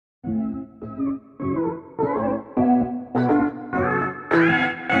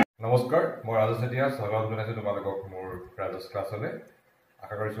নমস্কাৰ মই ৰাজেশ চেতিয়া স্বাগতম জনাইছো তোমালোকক মোৰ ৰাজেশ ক্লাছলৈ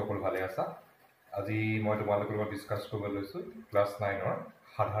আশা কৰিছো সকলো ভালে আছা আজি মই তোমালোকৰ লগত ডিসকাস কৰিব লৈছো ক্লাছ 9 ৰ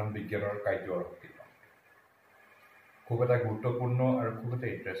সাধাৰণ বিজ্ঞানৰ কাৰ্য আৰু শক্তি খুব এটা গুৰুত্বপূৰ্ণ আৰু খুব এটা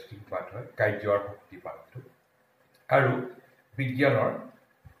ইন্টাৰেষ্টিং পাঠ হয় কাৰ্য আৰু শক্তি পাঠটো আৰু বিজ্ঞানৰ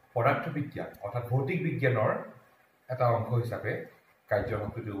পদাৰ্থ বিজ্ঞান অৰ্থাৎ ভৌতিক বিজ্ঞানৰ এটা অংশ হিচাপে কাৰ্য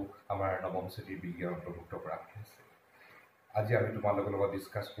শক্তিটো আমাৰ নৱম শ্ৰেণীৰ বিজ্ঞান অন্তৰ্ভুক্ত কৰা হৈছে আজি আমি তোমালোকৰ লগত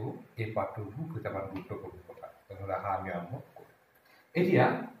ডিসকাস কৰো এই পাঠটোৰ কেইটামান গুৰুত্বপূৰ্ণ কথা তেনেহলে আহা আমি আৰম্ভ কৰো এতিয়া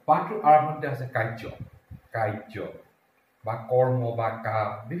পাঠটোৰ আৰম্ভণিতে আছে কাৰ্য বা কৰ্ম বা কাম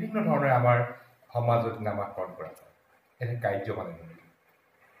বিভিন্ন ধৰণৰ আমাৰ সমাজত নামাকৰণ কৰা হয় এনে কাৰ্য মানে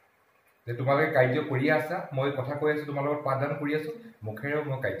যে তোমালোকে কাৰ্য কৰি আছা মই কথা কৈ আছো তোমালোকৰ পাঠদান কৰি আছো মুখেৰে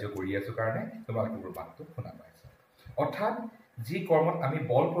মই কাৰ্য কৰি আছো কাৰণে তোমালোকে মোৰ মাতটো শুনা পাইছা অৰ্থাৎ যি কৰ্মত আমি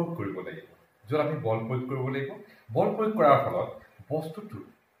বল প্ৰয়োগ কৰিব লাগিব য'ত আমি বল প্ৰয়োগ কৰিব লাগিব বল প্ৰয়োগ কৰাৰ ফলত বস্তুটো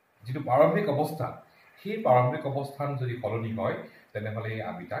যেটো প্ৰাৰম্ভিক অৱস্থা সেই প্ৰাৰম্ভিক অৱস্থান যদি সলনি হয় তেনেহলে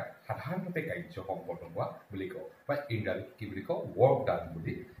আমি তাক সাধাৰণভাৱে কাৰ্য সম্পন্ন হোৱা বুলি কওঁ বা ইংৰাজীত কি বুলি কওঁ ওয়াৰ্ক ডান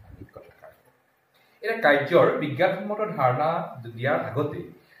বুলি আমি কথা কওঁ এটা কাৰ্যৰ বিজ্ঞানসম্মত ধাৰণা দিয়াৰ আগতে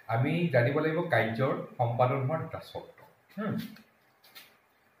আমি জানিব লাগিব কাৰ্যৰ সম্পাদন হোৱাৰ দুটা চৰ্ত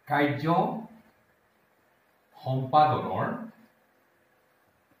কাৰ্য সম্পাদনৰ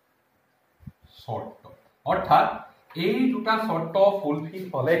শৰ্ত অৰ্থাৎ এই দুটা শৰ্ত ফুলফিল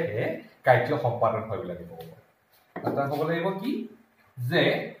হলেহে কাৰ্য সম্পাদন হয় বুলি ক'ব এটা হ'ব লাগিব কি যে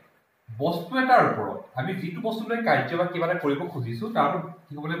বস্তু এটাৰ ওপৰত আমি যেটো বস্তুলৈ কাৰ্য বা কিবা এটা কৰিব খুজিছো তাৰ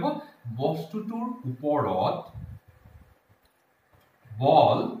কি হ'ব লাগিব বস্তুটোৰ ওপৰত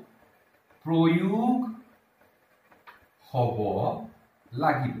বল প্ৰয়োগ হ'ব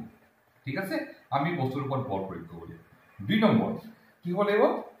লাগিব ঠিক আছে আমি বস্তুৰ ওপৰত বল প্ৰয়োগ কৰিব লাগিব দুই নম্বৰ কি হ'ব লাগিব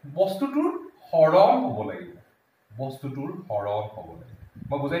বস্তুটোৰ হৰণ হ'ব লাগিব বস্তুটোৰ হৰণ হ'ব লাগিব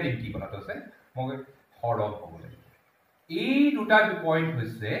মই বুজাই দিম কি কথাটো আছে মই হৰণ হ'ব লাগিব এই দুটা পইণ্ট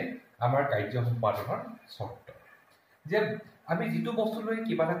হৈছে আমাৰ কাৰ্য সম্পাদনৰ চৰ্ত যে আমি যেটো বস্তুলৈ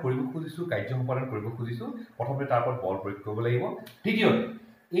কিবা এটা কৰিব খুজিছো কাৰ্য সম্পাদন কৰিব খুজিছো প্ৰথমতে তাৰ ওপৰত বল প্ৰয়োগ কৰিব লাগিব দ্বিতীয়তে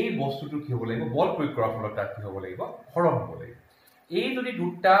এই বস্তুটো কি হ'ব লাগিব বল প্ৰয়োগ কৰাৰ ফলত তাৰ কি হ'ব লাগিব হৰণ হ'ব লাগিব এই যদি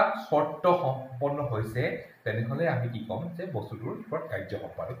দুটা শৰ্ত সম্পন্ন হৈছে তেনেহলে আমি কি ক'ম যে বস্তুটোৰ ওপৰত কাৰ্য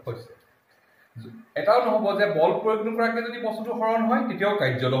সম্পাদন হৈছে এটাও নহব যে বল প্ৰয়োগ নকৰাকে যদি বস্তুটো হৰণ হয় তেতিয়াও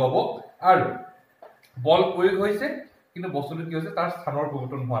কাৰ্য নহব আৰু বল প্ৰয়োগ হৈছে কিন্তু বস্তুটো কি হৈছে তাৰ স্থানৰ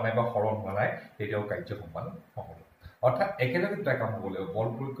পৰিৱৰ্তন হোৱা নাই বা হৰণ হোৱা নাই তেতিয়াও কাৰ্য সম্পাদন নহব অৰ্থাৎ একেলগে দুটা কাম হ'ব লাগিব বল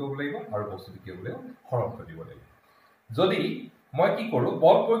প্ৰয়োগ কৰিব লাগিব আৰু বস্তুটো কি হ'ব লাগিব হৰণ কৰিব লাগিব যদি মই কি কৰো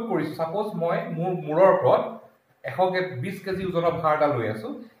বল প্ৰয়োগ কৰিছো সাপোজ মই মোৰ মূৰৰ ওপৰত 120 কেজি ওজনৰ ভাৰ এটা লৈ আছো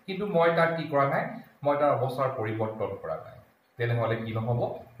কিন্তু মই তাৰ কি কৰা নাই মই তাৰ অৱস্থাৰ পৰিৱৰ্তন কৰা নাই তেনেহলে কি নহব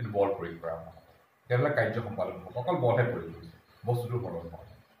কিন্তু বল প্ৰয়োগ কৰা নহব তেনেহলে কাৰ্য সম্পাদন হ'ব অকল বলহে প্ৰয়োগ হৈছে বস্তুটো হৰণ নহয়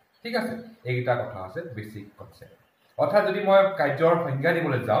ঠিক আছে এইটা কথা আছে বেসিক কনসেপ্ট অৰ্থাৎ যদি মই কাৰ্যৰ সংজ্ঞা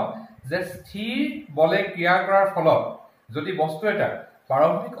দিবলৈ যাওঁ যে স্থিৰ বলে ক্ৰিয়া কৰাৰ ফলত যদি বস্তু এটা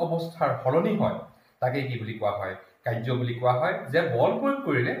প্ৰাৰম্ভিক অৱস্থাৰ সলনি হয় তাকে কি বুলি কোৱা হয় কাৰ্য বুলি কোৱা হয় যে বল প্ৰয়োগ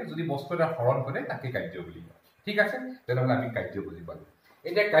কৰিলে যদি বস্তু এটা হৰণ কৰে তাকে কাৰ্য বুলি কয় ঠিক আছে তেনেহলে আমি কাৰ্য বুজি পালো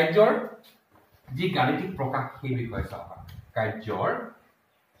এতিয়া কাৰ্যৰ যি গাণিতিক প্ৰকাশ সেই বিষয়ে চাওঁ কাৰ্যৰ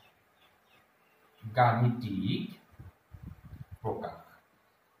গাণিতিক প্ৰকাশ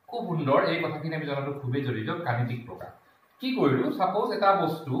খুব সুন্দৰ এই কথাখিনি আমি জনাটো খুবেই জৰুৰী গাণিতিক প্ৰকাশ কি কৰিলো সাপোজ এটা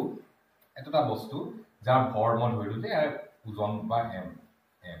বস্তু যাৰ ভৰ মই ধৰিলো যে ওজন বা m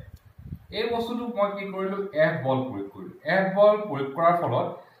এই বস্তুটো মই কি কৰিলো f বল প্ৰয়োগ কৰিলো f বল প্ৰয়োগ কৰাৰ ফলত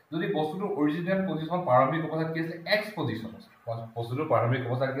যদি বস্তুটো অৰিজিনেল পজিশন প্ৰাৰম্ভিক অৱস্থাত কি আছিল x পজিশন বস্তুটো প্ৰাৰম্ভিক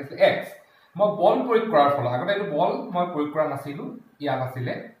অৱস্থাত কি আছিল x মই বল প্ৰয়োগ কৰাৰ ফলত আগতে এইটো বল মই প্ৰয়োগ কৰা নাছিলো ইয়াত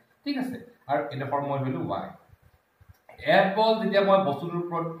আছিলে ঠিক আছে আৰু এডোখৰ মই হলো y f বল যেতিয়া মই বস্তুটোৰ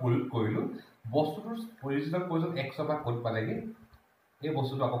ওপৰত প্ৰয়োগ কৰিলো বস্তুটোৰ অৰিজিনেল পজিশন x বা ক'ত পালেগে এই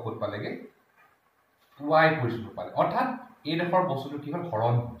বস্তুটো আকৌ ক'ত পালেগে y পজিশন পালে অৰ্থাৎ এইডোখৰ বস্তুটো কি হ'ল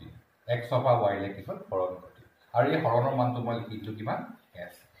হৰণ ঘটি x বা y লে কি হ'ল হৰণ ঘটি আৰু এই হৰণৰ মানটো মই লিখিছো কিমান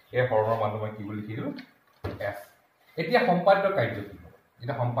s এই হৰণৰ মানটো মই কি বুলি লিখিলো s এতিয়া সম্পাদ্য কাৰ্য কি হ'ব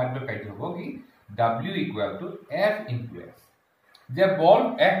এটা সম্পাদ্য কাৰ্য হ'ব কি w = f * s যে বল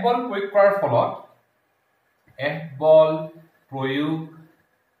f বল প্ৰয়োগ কৰাৰ ফলত f বল প্ৰয়োগ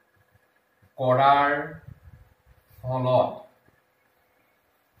কৰাৰ ফলত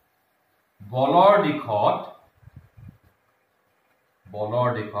বলৰ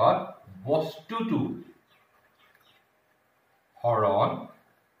দিশত বস্তুটো হৰণ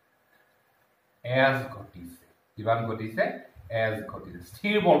s ঘটিছে কিমান ঘটিছে s ঘটিছে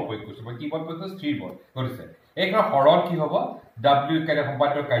স্থিৰ বল প্ৰয়োগ কৰিছো মই কি বল প্ৰয়োগ কৰিছো স্থিৰ বল ঘটিছে এইখন হৰণ কি হ'ব w একেৰে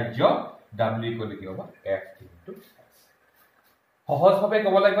সম্পাদ্য কাৰ্য w = কি হ'ব f * s সহজভাৱে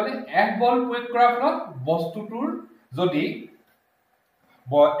ক'বলৈ গ'লে F বল প্ৰয়োগ কৰাৰ ফলত বস্তুটোৰ যদি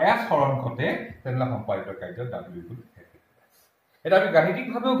S হৰণ ঘটে তেন্তে সম্পাদিত কাৰ্য W ইকুৱেল F। এটা আমি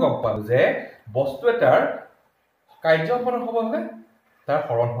গাণিতিকভাৱেও গম পালো যে বস্তু এটাৰ কাৰ্য সম্পাদন হ'ব হলে তাৰ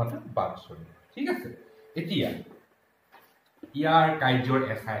হৰণ হোৱাটো বাদ চলিব। ঠিক আছে, এতিয়া ইয়াৰ কাৰ্যৰ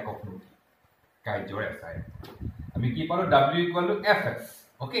SI কখনো কি কাৰ্যৰ SI আমি কি পালো W equal to Fx।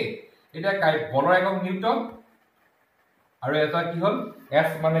 Okay, এতিয়া বলৰ একক নিউটন আৰু এটা কি হল S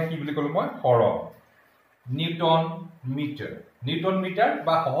মানে কি বুলি ক'লো মই হৰণ নিউটন মিটাৰ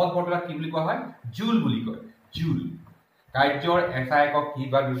বা সহজ বৰ্গবিলাক কি বুলি কোৱা হয় জুল বুলি কয় জুল। কাৰ্যৰ SI একক কি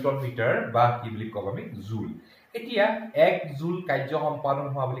বা নিউটন মিটাৰ বা কি বুলি কম আমি জুল। এতিয়া 1 জুল কাৰ্য সম্পাদন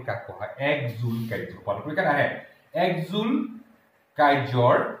হোৱা বুলি কাক কোৱা হয় 1 জুল কাৰ্য সম্পাদন পৰীক্ষাত আহে 1 জুল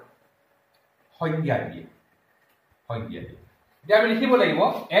কাৰ্যৰ সংজ্ঞা দিয়ে এতিয়া আমি লিখিব লাগিব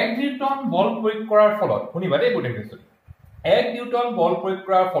 1 নিউটন বল প্ৰয়োগ কৰাৰ ফলত শুনিবা দেই বুদ্ধি 1 নিউটন বল প্ৰয়োগ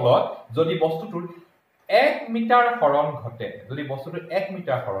কৰাৰ ফলত যদি বস্তুটোৰ 1 মিটাৰ হৰণ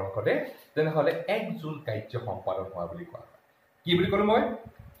ঘটে তেনেহলে 1 জুল কাৰ্য সম্পাদন হোৱা বুলি কোৱা হয়। কি বুলি ক'লো মই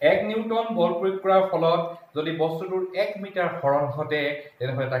 1 নিউটন বল প্ৰয়োগ কৰাৰ ফলত যদি বস্তুটোৰ 1 মিটাৰ হৰণ ঘটে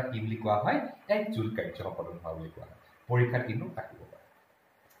তেনেহলে তাক কি বুলি কোৱা হয় 1 জুল কাৰ্য সম্পাদন হোৱা বুলি কোৱা হয়। পৰীক্ষাত কিন্তু থাকিব পাৰে।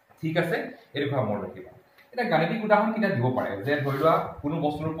 ঠিক আছে, এই কথা মনত ৰাখিবা। এটা গাণিতিক উদাহৰণ কিটা দিব পাৰে যে ধৰি লোৱা কোনো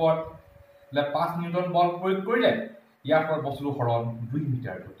বস্তুৰ ওপৰত 5 নিউটন বল প্ৰয়োগ কৰিলে ইয়াৰ ফলত বস্তুটোৰ হৰণ 2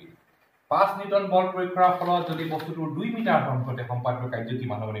 মিটাৰ ঘটিল। 5 নিউটন বল প্ৰয়োগ কৰাৰ ফলত যদি বস্তুটোৰ 2 মিটাৰ হৰণ ঘটে সম্পাদিত কাৰ্য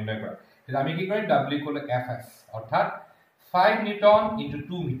কিমান হ'ব নিৰ্ণয় কৰা। তেতিয়া আমি কি কৰিম W ইকুৱেল টু Fs অৰ্থাৎ 5 নিউটন ইনটু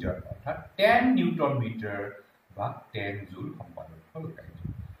 2 মিটাৰ অৰ্থাৎ 10 নিউটন মিটাৰ বা 10 জুল সম্পাদন হ'ল কাৰ্য।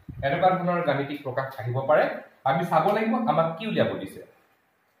 এনেকুৱা ধৰণৰ গাণিতিক প্ৰকাশ আহিব পাৰে। আমি চাব লাগিব আমাক কি উলিয়াব দিছে।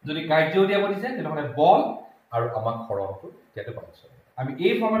 যদি কাৰ্য উলিয়াব দিছে তেনেহলে বল আৰু আমাক হৰণটো ইয়াতে পাইছো। আমি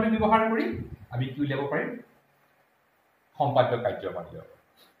এই ফৰ্মুলাটো ব্যৱহাৰ কৰি আমি কি উলিয়াব পাৰিম সম্পাদ্য কাৰ্য উলিয়াব।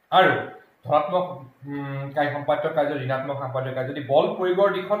 আৰু ধনাত্মক সম্পাদ্য কাৰ্য ঋণাত্মক সম্পাদ্য কাৰ্য যদি বল প্ৰয়োগৰ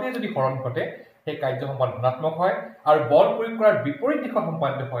দিশতে যদি হৰণ ঘটে সেই কাৰ্য সম্পাদন ধনাত্মক হয় আৰু বল প্ৰয়োগ কৰাৰ বিপৰীত দিশত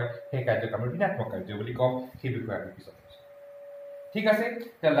সম্পাদ্য হয় সেই কাৰ্যক আমি ঋণাত্মক কাৰ্য বুলি কওঁ। সেই বিষয়ে আমি পিছত ঠিক আছে।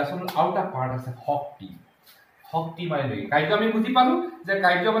 তেতিয়া লেসনৰ আৰু এটা পাৰ্ট আছে শক্তি মানে কি কাৰ্য আমি বুজি পালো যে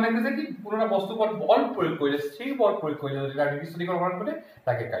কাৰ্য মানে কি কোনো এটা বস্তুৰ ওপৰত বল প্ৰয়োগ কৰিলে স্থিৰ বল প্ৰয়োগ কৰিলে যদি তাৰ নিৰ্দিষ্ট দিশত হৰণ ঘটে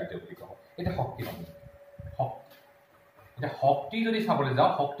তাকে কাৰ্য বুলি কওঁ। এটা শক্তি মানে এতিয়া শক্তি যদি চাবলৈ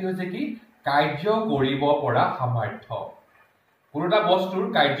যাওঁ শক্তি হৈছে কি কাৰ্য কৰিব পৰা সামৰ্থ্য। কোনো এটা বস্তুৰ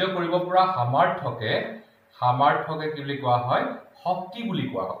কাৰ্য কৰিব পৰা সামৰ্থ্যকে কি বুলি কোৱা হয় শক্তি বুলি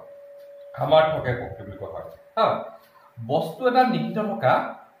কোৱা হয়। সামৰ্থ্যকে শক্তি বুলি কোৱা হয়। বস্তু এটা নিহিত থকা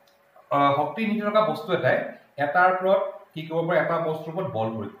শক্তি নিহিত থকা বস্তু এটাই এটাৰ ওপৰত কি কৰিব পাৰে এটা বস্তুৰ ওপৰত বল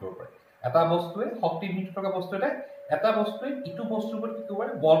প্ৰয়োগ কৰিব পাৰে। এটা বস্তুৱে শক্তি নিহিত থকা বস্তু এটাই এটা বস্তুৱে ইটো বস্তুৰ ওপৰত কি কৰিব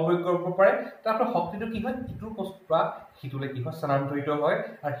পাৰে বল প্ৰয়োগ কৰিব পাৰে। তাৰপৰা শক্তিটো কি হয় ইটো বস্তুৰ পৰা সিটোলৈ কি হয় স্থানান্তৰিত হয়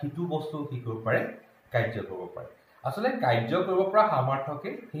আৰু সিটো বস্তু কি কৰিব পাৰে কাৰ্য কৰিব পাৰে। আচলতে কাৰ্য কৰিব পৰা সামৰ্থ্যকে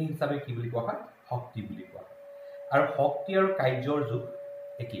সেই হিচাপে কি বুলি কোৱা হয় শক্তি বুলি কোৱা হয়। আৰু শক্তি আৰু কাৰ্যৰ যোগ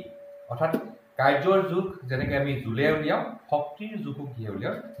একেই অৰ্থাৎ কাৰ্যৰ যোগ যেনেকৈ আমি জুলে উলিয়াও শক্তিৰ যোগো কি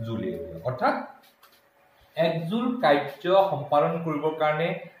উলিয়াও জুলে উলিয়াও। অৰ্থাৎ 1 জুল কাৰ্য সম্পাদন কৰিবৰ কাৰণে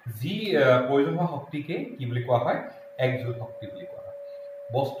যি প্ৰয়োজন হোৱা শক্তিকে কি বুলি কোৱা হয় 1 জুল শক্তি বুলি কোৱা হয়।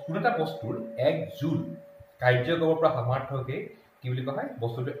 কোনো এটা বস্তুৰ 1 জুল কাৰ্য কৰিব পৰা সামৰ্থ্যকে কি বুলি কোৱা হয়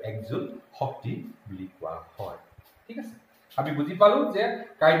বস্তুটো 1 জুল শক্তি বুলি কোৱা হয়। ঠিক আছে, আমি বুজি পালো যে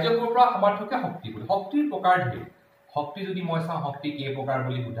কাৰ্য কৰিব পৰা সামৰ্থ্যকে শক্তি বুলি। শক্তিৰ প্ৰকাৰ ধেৰ। শক্তি যদি মই চাওঁ শক্তি কেই প্ৰকাৰ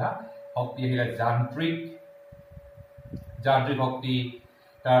বুলি সোধা শক্তি আহিলে যান্ত্ৰিক শক্তি,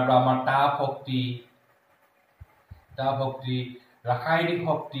 তাৰপৰা আমাৰ তাপ শক্তি, ৰাসায়নিক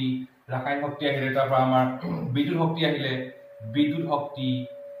শক্তি আহিলে, তাৰপৰা আমাৰ বিদ্যুৎ শক্তি আহিলে বিদ্যুৎ শক্তি,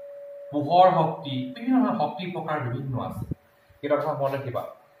 পোহৰ শক্তি, বিভিন্ন ধৰণৰ শক্তিৰ প্ৰকাৰ বিভিন্ন আছে। এটা কথা মনত ৰাখিবা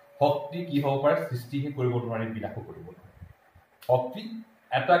শক্তি কি হ'ব পাৰে সৃষ্টিহে কৰিব নোৱাৰে বিনাশো কৰিব নোৱাৰে। শক্তি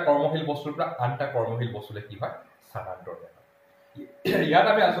এটা কৰ্মশীল বস্তুৰ পৰা আন এটা কৰ্মশীল বস্তুলৈ কি হয় স্থানান্তৰ হয়। ইয়াত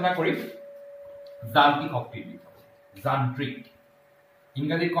আমি আলোচনা কৰিম যান্ত্ৰিক শক্তিৰ বিষয়ে। যান্ত্ৰিক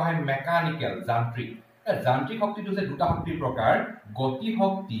ইংৰাজীত কোৱা হয় মেকানিকেল। যান্ত্ৰিক শক্তিটো হৈছে দুটা শক্তিৰ প্ৰকাৰ গতি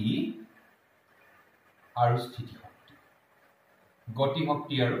শক্তি আৰু স্থিতি শক্তি।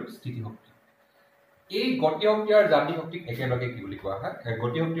 এই গতি শক্তি আৰু যান্ত্ৰিক শক্তিক একেলগে কি বুলি কোৱা হয়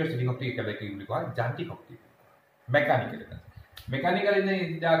গতি শক্তি আৰু স্থিতি শক্তিক একেলগে কি বুলি কোৱা হয় যান্ত্ৰিক শক্তি। Mechanical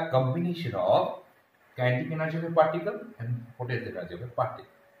is the combination of kinetic energy of a particle and potential energy of a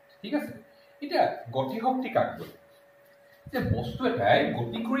particle. ঠিক আছে, এতিয়া গতি শক্তি কাক বলে যে বস্তু এটাই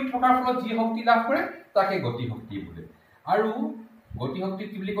গতি কৰি থকাৰ ফলত যি শক্তি লাভ কৰে তাকে গতি শক্তি বোলে। আৰু গতি শক্তি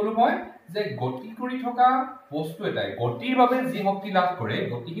কি বুলি ক'লো মই যে গতি কৰি থকা বস্তু এটাই গতিৰ বাবে যি শক্তি লাভ কৰে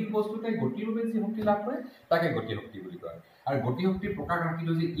গতিশীল বস্তু এটাই গতিৰ বাবে যি শক্তি লাভ কৰে তাকে গতি শক্তি বুলি কয় আৰু গতি শক্তিৰ প্ৰকাশ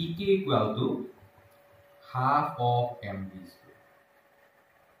ৰাখিলো যে E k = half of mv square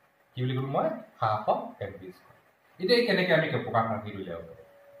কি বুলি কলো মই half of mv square এটা কেনেকৈ আমি প্ৰকাশ ৰাখি উলিয়াব পাৰো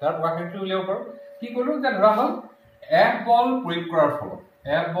তাৰ প্ৰকাশ ৰাখি উলিয়াব পাৰো কি কলো যে ধৰা হল এক বল প্ৰয়োগ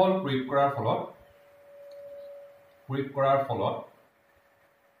কৰাৰ ফলত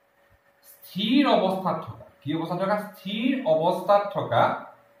স্থিৰ অৱস্থাত থকা কি অৱস্থাত থকা স্থিৰ অৱস্থাত থকা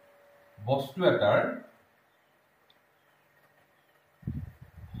বস্তু এটাৰ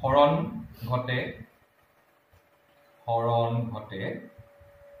হৰণ ঘটে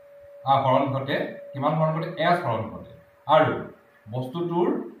কিমান হৰণ ঘটে s হৰণ ঘটে আৰু বস্তুটোৰ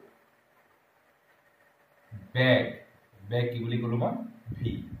বেগ কি বুলি কলো মই v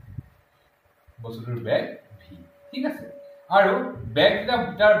বস্তুটোৰ বেগ v ঠিক আছে আৰু বেগ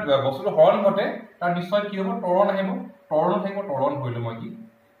যেটা বস্তুটো হৰণ ঘটে তাৰ নিশ্চয় কি হ'ব ত্বৰণ আহিব ত্বৰণ হইলো মই কি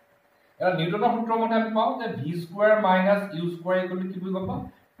এটা নিউটনৰ সূত্ৰ মতে আমি পাও যে v স্কয়াৰ - u স্কয়াৰ কি বুলি ক'ব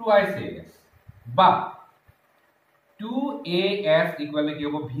 2as বা 2as equal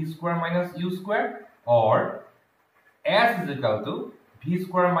to v square minus u square or s is equal to v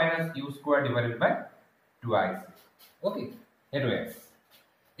square minus u square divided by 2as okay eto s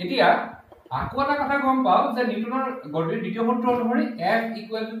etia আকো এটা কথা গম পাও যে নিউটনৰ গতিৰ দ্বিতীয় সূত্ৰ অনুসৰি f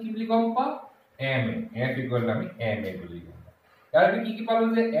equal to কি বুলি গম পাও ma f equal to আমি ma বুলি গম পাও ইয়াৰ কি পালো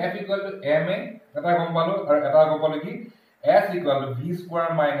যে f equal to ma এটা গম পালো আৰু এটা গম পালো কি s equal to v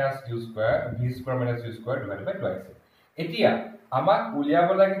square minus u square divided by 2as এতিয়া আমাক উলিয়াব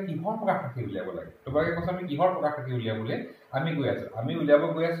লাগে কিহৰ প্ৰকাশ ৰাখি উলিয়াব লাগে তোমাকে কৈছো আমি কিহৰ প্ৰকাশ ৰাখি উলিয়াবলে আমি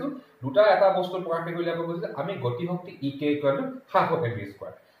গৈ আছো দুটা এটা বস্তু প্ৰকাশ ৰাখি উলিয়াব গৈছে আমি গতি শক্তি E k = half of mv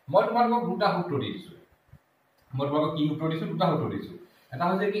square মই তোমালোকক দুটা সূত্ৰ দিছো কি সূত্ৰ দিছো দুটা সূত্ৰ দিছো এটা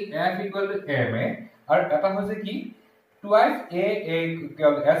হৈছে কি f equal to ma আৰু এটা হৈছে কি twice a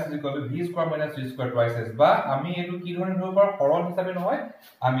s is equal to v square minus u square twice s বা আমি এটো কি ধৰণে ধৰিব পাৰো হৰণ হিচাপে নহয়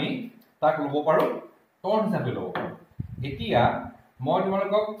আমি তাক লব পাৰো ত্বৰণ হিচাপে লব পাৰো এতিয়া মই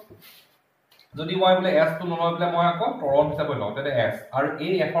তোমালোকক যদি মই বলে s টো নলয় বলে মই আকৌ ত্বৰণ হিচাপে লওঁ তেতে s আৰু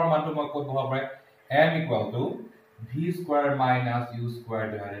এই f ৰ মানটো মই ক'ত বহাব পাৰে m equal to v square minus u square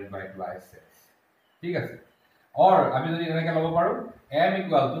divided by 2s ঠিক আছে or আমি যদি এনেকৈ লব পাৰো m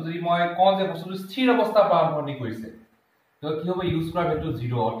equal to যদি মই কোন যে বস্তুটো স্থিৰ অৱস্থা আৰম্ভণি কৰিছে তো কি হ'ব u square ভ্যালু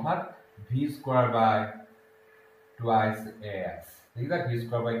 0 অৰ্থাৎ v square by 2s ঠিক আছে v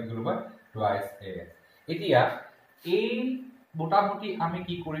square by কি কৰিব 2s এতিয়া এই মোটামুটি আমি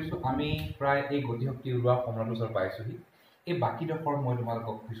কি কৰিছো আমি প্ৰায় এই গতি শক্তি উলোৱা ফৰ্মুলাটো সৰ পাইছোহি এই বাকি ডখৰ মই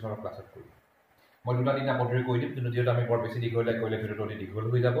তোমালোকক পিছৰ ক্লাছত কৰিম মই দুটা তিনটা পদ্ধতি কৈ দিম কিন্তু যেহেতু আমি বৰ বেছি দীঘলীয়া কৰিলে ভিডিওটো অতি দীঘল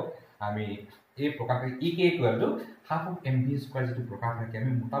হৈ যাব আমি এই প্ৰকাশ E k = half of mv square যেটো প্ৰকাশ ৰাখি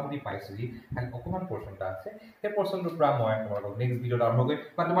আমি মোটামুটি পাইছোহি খালি অকমান পৰ্চনটা আছে সেই পৰ্চনটোৰ পৰা মই তোমালোকক নেক্সট ভিডিওত আৰম্ভ কৰিম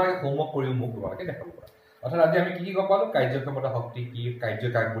বা তোমালোকে হোমৱৰ্ক কৰিও মোক তোমালোকে দেখাব পাৰা অৰ্থাৎ আজি আমি কি গম পালো কাৰ্যক্ষমতা শক্তি কি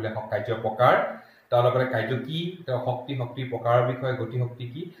কাৰ্যকাক বোলে কাৰ্য প্ৰকাৰ তাৰ লগতে কাৰ্য কি শক্তি প্ৰকাৰৰ বিষয়ে গতি শক্তি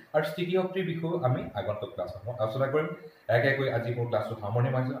কি আৰু স্থিতি শক্তিৰ বিষয়ে আমি আগন্তুক ক্লাছত আলোচনা কৰিম একেকৈ আজি মোৰ ক্লাছটো সামৰণি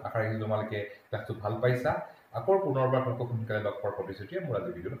মাৰিছো আশা ৰাখিছো তোমালোকে ক্লাছটো ভাল পাইছা আকৌ পুনৰবাৰ তোমালোকক সোনকালে লগ পোৱাৰ প্ৰতিশ্ৰুতিৰে মোৰ আজি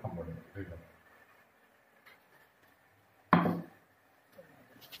ভিডিওটো সামৰণি মাৰিছো ধন্যবাদ